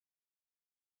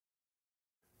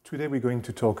Today we're going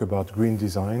to talk about green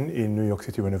design in New York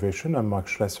City renovation. I'm Marc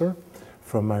Schlesser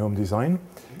from My Home Design.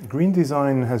 Green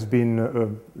design has been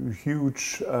a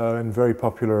huge and very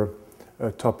popular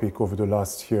topic over the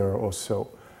last year or so.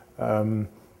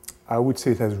 I would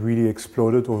say it has really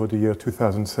exploded over the year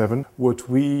 2007. What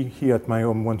we here at My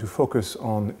Home want to focus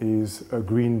on is a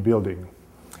green building.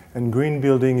 And green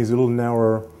building is a little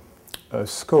narrower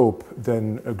scope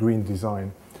than a green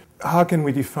design. How can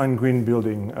we define green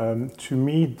building? To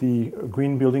me, the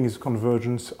green building is a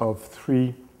convergence of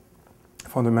three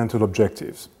fundamental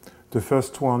objectives. The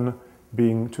first one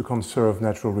being to conserve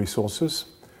natural resources.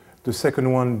 The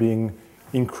second one being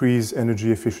increase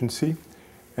energy efficiency.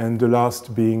 And the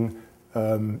last being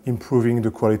improving the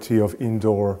quality of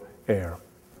indoor air.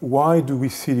 Why do we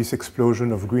see this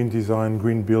explosion of green design,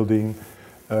 green building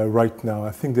right now?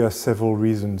 I think there are several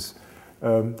reasons.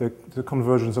 The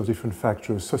convergence of different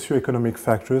factors, socioeconomic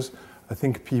factors. I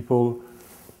think people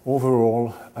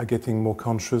overall are getting more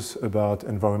conscious about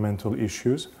environmental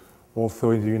issues. Although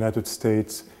in the United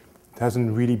States, it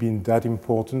hasn't really been that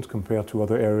important compared to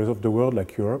other areas of the world,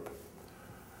 like Europe.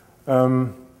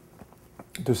 The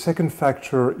second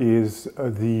factor is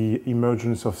the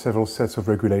emergence of several sets of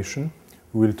regulation.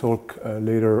 We will talk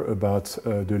later about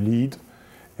the LEED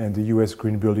and the US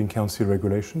Green Building Council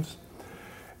regulations.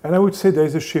 And I would say there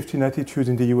is a shift in attitude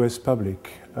in the US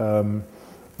public.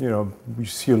 We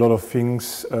see a lot of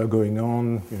things going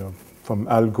on, from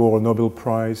Al Gore Nobel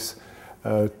Prize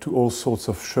to all sorts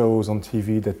of shows on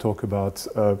TV that talk about,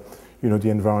 the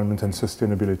environment and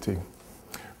sustainability.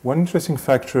 One interesting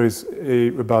factor is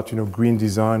about, green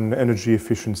design, energy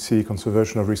efficiency,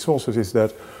 conservation of resources is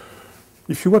that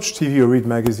if you watch TV or read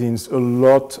magazines, a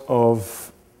lot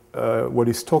of what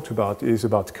is talked about is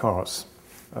about cars.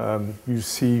 You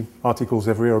see articles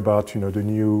everywhere about, the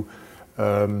new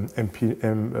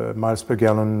miles per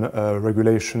gallon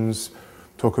regulations,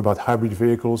 talk about hybrid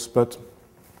vehicles, but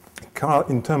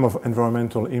in terms of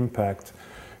environmental impact,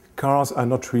 cars are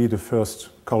not really the first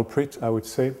culprit, I would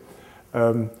say.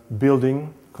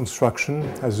 Building, construction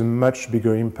has a much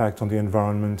bigger impact on the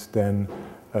environment than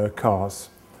cars.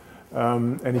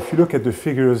 And if you look at the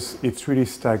figures, it's really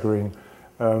staggering.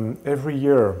 Every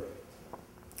year,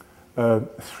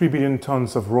 3 billion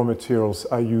tons of raw materials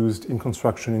are used in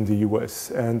construction in the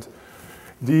US. And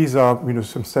these are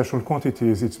substantial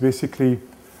quantities. It's basically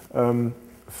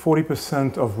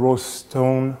 40% of raw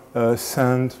stone,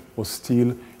 sand or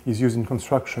steel is used in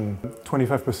construction,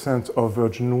 25% of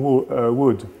virgin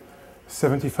wood,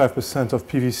 75% of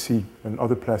PVC and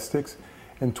other plastics,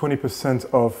 and 20%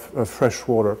 of fresh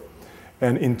water.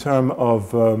 And in terms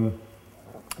of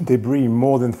debris,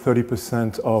 more than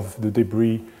 30% of the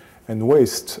debris and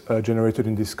waste generated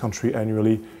in this country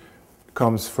annually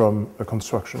comes from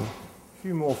construction. A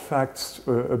few more facts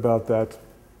about that.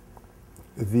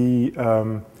 The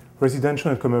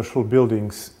residential and commercial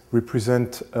buildings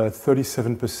represent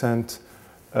 37%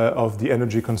 of the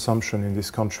energy consumption in this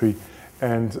country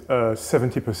and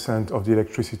 70% of the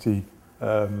electricity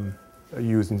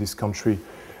used in this country.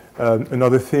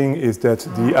 Another thing is that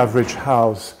the average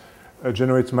house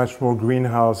generates much more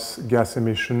greenhouse gas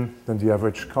emission than the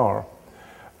average car.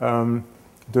 The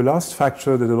last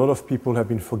factor that a lot of people have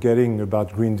been forgetting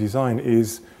about green design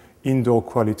is indoor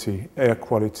quality, air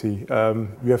quality.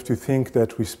 You have to think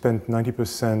that we spend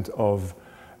 90% of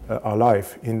our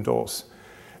life indoors.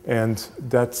 And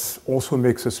that also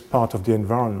makes us part of the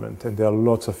environment. And there are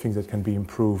lots of things that can be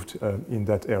improved in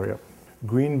that area.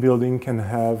 Green building can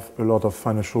have a lot of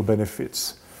financial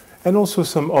benefits and also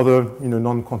some other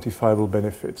non-quantifiable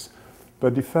benefits.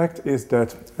 But the fact is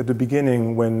that at the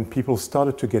beginning, when people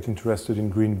started to get interested in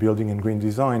green building and green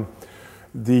design,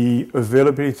 the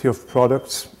availability of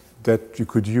products that you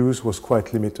could use was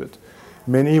quite limited.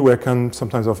 Many were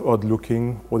sometimes of odd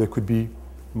looking, or they could be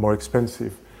more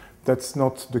expensive. That's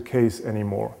not the case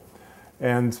anymore.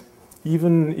 And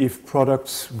even if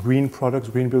green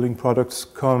building products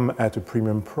come at a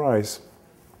premium price,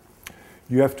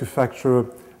 you have to factor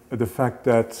the fact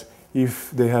that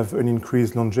if they have an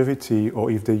increased longevity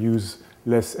or if they use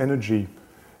less energy,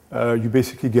 you're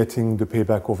basically getting the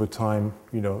payback over time,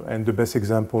 and the best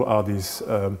example are these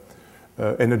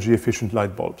energy efficient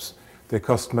light bulbs. They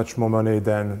cost much more money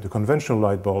than the conventional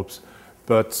light bulbs,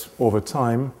 but over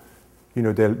time,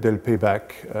 they'll pay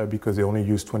back because they only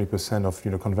use 20% of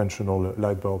conventional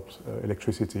light bulbs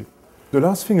electricity. The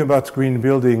last thing about green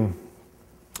building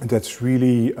that's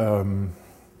really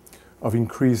of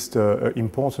increased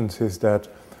importance is that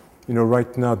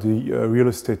right now the real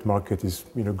estate market is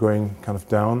going kind of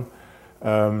down,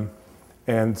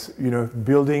 and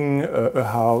building a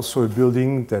house or a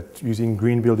building that using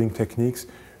green building techniques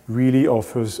really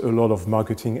offers a lot of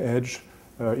marketing edge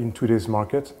in today's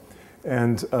market.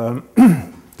 And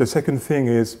the second thing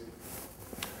is,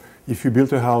 if you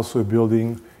build a house or a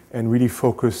building and really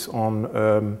focus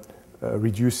on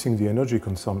reducing the energy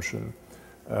consumption,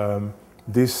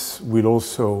 this will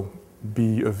also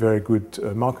be a very good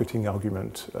marketing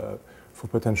argument for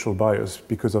potential buyers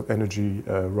because of energy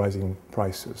rising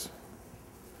prices.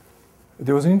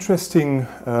 There was an interesting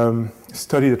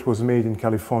study that was made in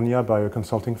California by a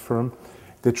consulting firm.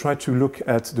 They tried to look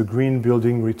at the green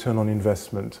building return on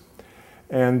investment.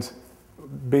 And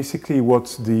basically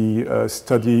what the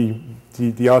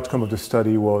outcome of the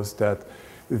study was that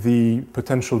the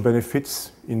potential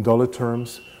benefits in dollar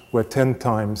terms were 10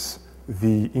 times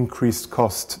the increased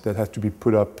cost that had to be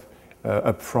put up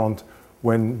front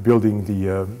when building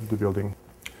the building.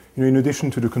 You know, in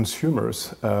addition to the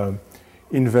consumers,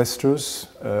 investors,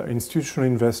 institutional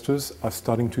investors are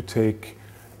starting to take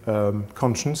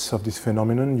conscience of this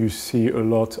phenomenon. You see a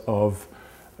lot of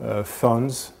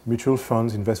funds, mutual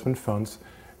funds, investment funds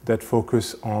that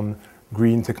focus on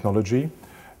green technology,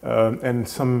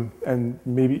 and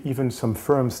maybe even some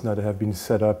firms now that have been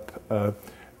set up.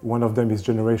 One of them is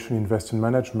Generation Investment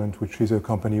Management, which is a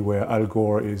company where Al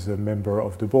Gore is a member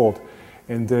of the board,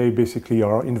 and they basically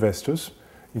are investors,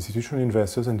 institutional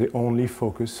investors, and they only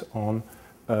focus on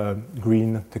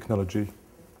green technology.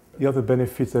 The other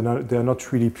benefits, they're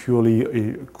not really purely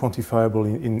quantifiable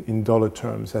in dollar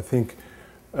terms. I think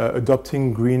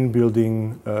adopting green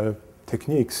building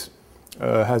techniques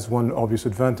has one obvious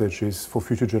advantage, is for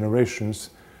future generations.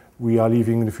 We are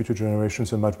leaving the future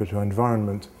generations a much better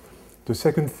environment. The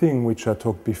second thing, which I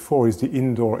talked before, is the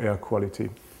indoor air quality.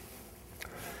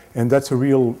 And that's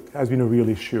has been a real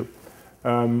issue.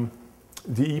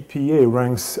 The EPA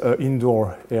ranks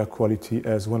indoor air quality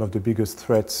as one of the biggest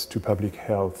threats to public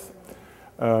health.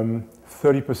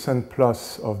 30%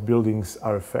 plus of buildings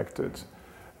are affected.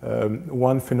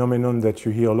 One phenomenon that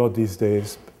you hear a lot these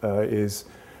days is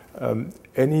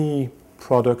any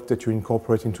product that you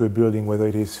incorporate into a building, whether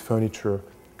it is furniture,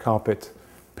 carpet,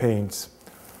 paints,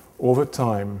 over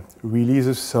time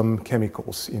releases some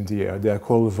chemicals in the air. They are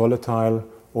called volatile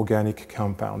organic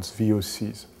compounds,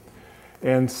 VOCs.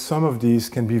 And some of these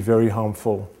can be very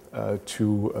harmful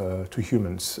to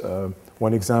humans.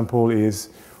 One example is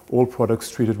all products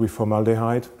treated with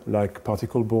formaldehyde, like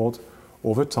particle board,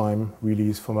 over time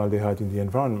release formaldehyde in the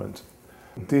environment.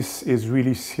 This is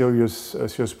really a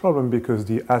serious problem, because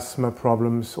the asthma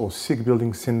problems or sick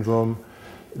building syndrome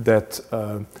that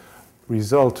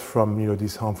result from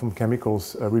these harmful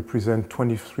chemicals represent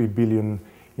 23 billion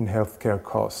in healthcare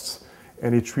costs.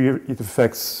 And it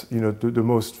affects the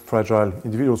most fragile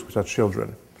individuals, which are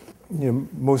children.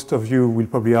 Most of you will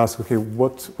probably ask, okay,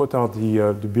 what are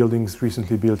the buildings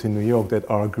recently built in New York that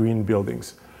are green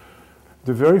buildings?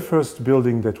 The very first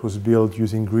building that was built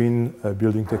using green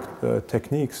building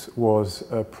techniques was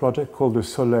a project called the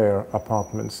Solaire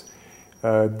Apartments.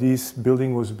 This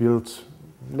building was built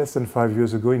less than 5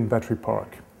 years ago in Battery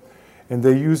Park. And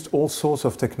they used all sorts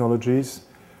of technologies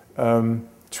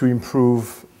to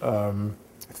improve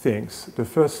things. The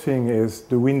first thing is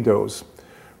the windows.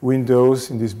 Windows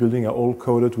in this building are all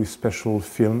coated with special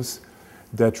films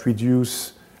that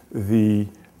reduce the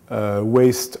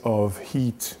waste of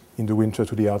heat in the winter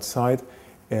to the outside,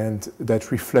 and that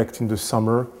reflect in the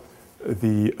summer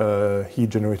the heat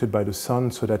generated by the sun,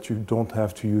 so that you don't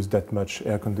have to use that much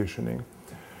air conditioning.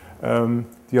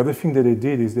 The other thing that they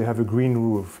did is they have a green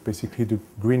roof. Basically, the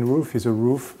green roof is a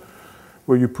roof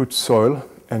where you put soil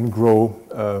and grow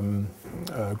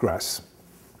grass.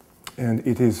 And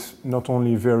it is not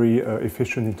only very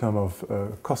efficient in terms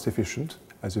of cost efficient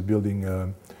as a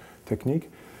building technique,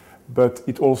 but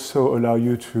it also allows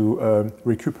you to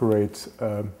recuperate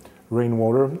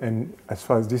rainwater. And as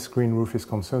far as this green roof is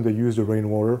concerned, they use the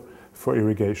rainwater for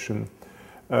irrigation.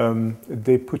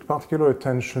 They put particular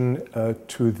attention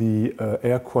to the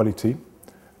air quality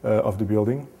of the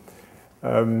building.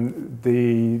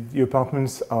 The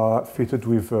apartments are fitted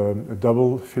with a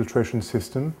double filtration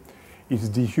system. It's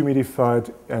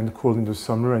dehumidified and cooled in the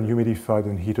summer, and humidified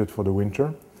and heated for the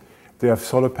winter. They have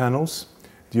solar panels.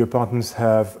 The apartments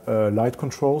have light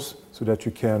controls, so that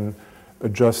you can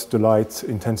adjust the light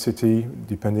intensity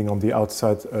depending on the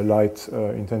outside light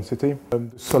intensity.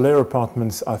 Solaire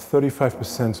apartments are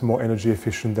 35% more energy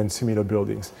efficient than similar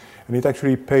buildings. And it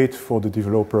actually paid for the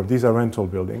developer. These are rental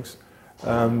buildings.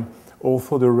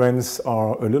 Although the rents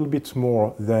are a little bit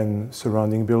more than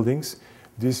surrounding buildings,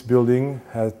 this building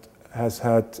has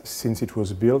had, since it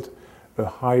was built, a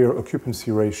higher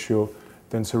occupancy ratio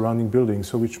than surrounding buildings.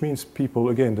 So which means people,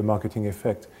 again, the marketing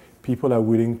effect, people are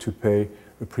willing to pay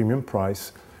a premium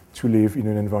price to live in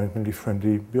an environmentally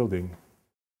friendly building.